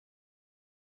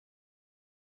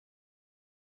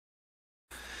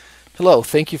Hello,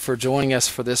 thank you for joining us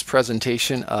for this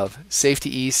presentation of Safety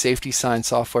Ease safety sign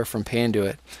software from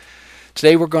Panduit.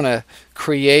 Today we're going to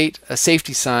create a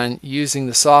safety sign using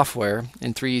the software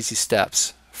in 3 easy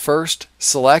steps. First,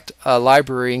 select a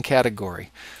library and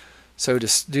category. So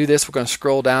to do this, we're going to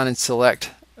scroll down and select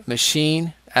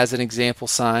Machine as an example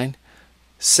sign.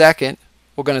 Second,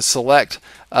 we're going to select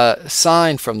a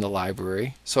sign from the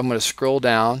library. So I'm going to scroll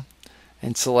down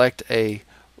and select a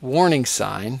warning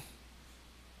sign.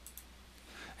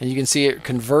 And you can see it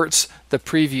converts the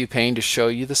preview pane to show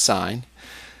you the sign.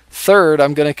 Third,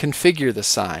 I'm going to configure the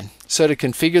sign. So to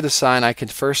configure the sign, I can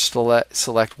first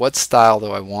select what style do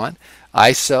I want,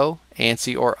 ISO,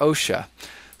 ANSI, or OSHA.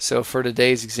 So for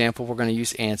today's example, we're going to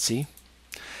use ANSI.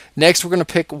 Next, we're going to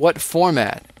pick what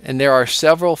format, and there are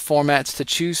several formats to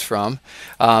choose from.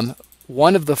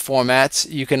 One of the formats,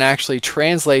 you can actually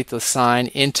translate the sign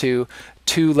into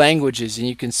 2 languages, and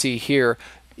you can see here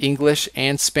English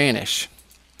and Spanish.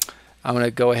 I'm going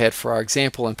to go ahead for our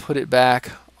example and put it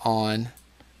back on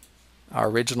our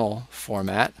original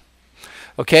format.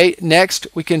 Okay, next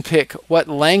we can pick what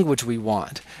language we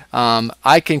want.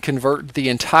 I can convert the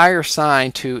entire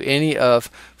sign to any of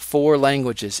 4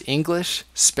 languages: English,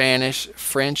 Spanish,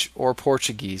 French, or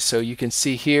Portuguese. So you can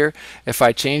see here, if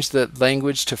I change the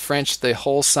language to French, the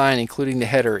whole sign, including the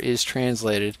header, is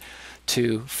translated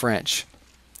to French.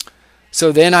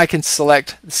 So then I can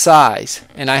select size,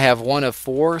 and I have one of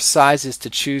 4 sizes to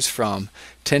choose from: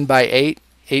 10 by 8,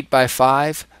 8 by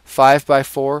 5, 5 by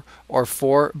 4, or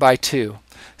 4 by 2.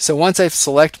 So once I've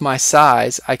selected my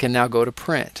size, I can now go to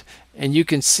print. And you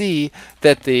can see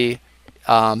that the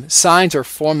signs are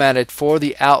formatted for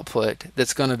the output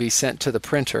that's going to be sent to the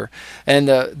printer, and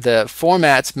the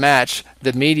formats match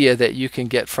the media that you can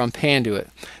get from Panduit.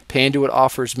 Panduit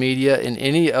offers media in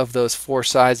any of those 4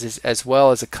 sizes, as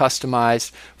well as a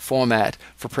customized format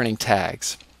for printing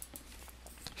tags.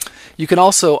 You can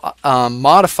also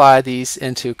modify these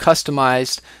into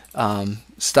customized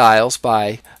styles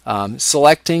by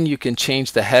selecting. You can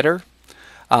change the header.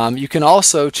 You can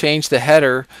also change the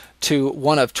header to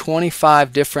one of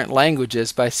 25 different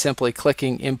languages by simply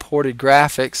clicking Imported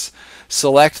Graphics,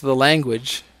 select the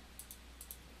language,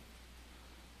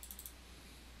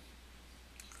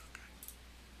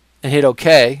 and hit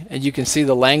OK, and you can see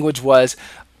the language was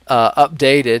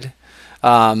updated.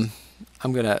 I'm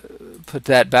going to put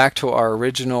that back to our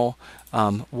original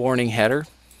warning header.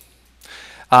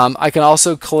 I can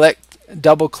also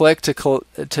double click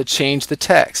to change the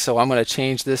text. So I'm going to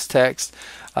change this text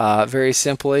very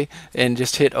simply and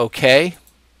just hit OK,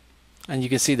 and you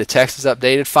can see the text is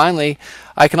updated. Finally,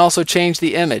 I can also change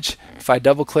the image. If I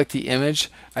double click the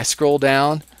image, I scroll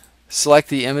down, select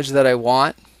the image that I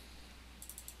want,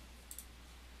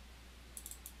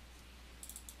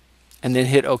 and then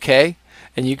hit OK,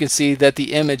 and you can see that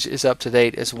the image is up to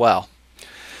date as well.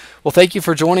 Well, thank you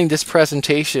for joining this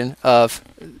presentation of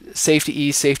Safety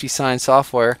Ease safety sign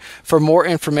software. For more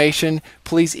information,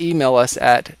 please email us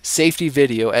at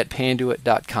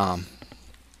safetyvideo@panduit.com.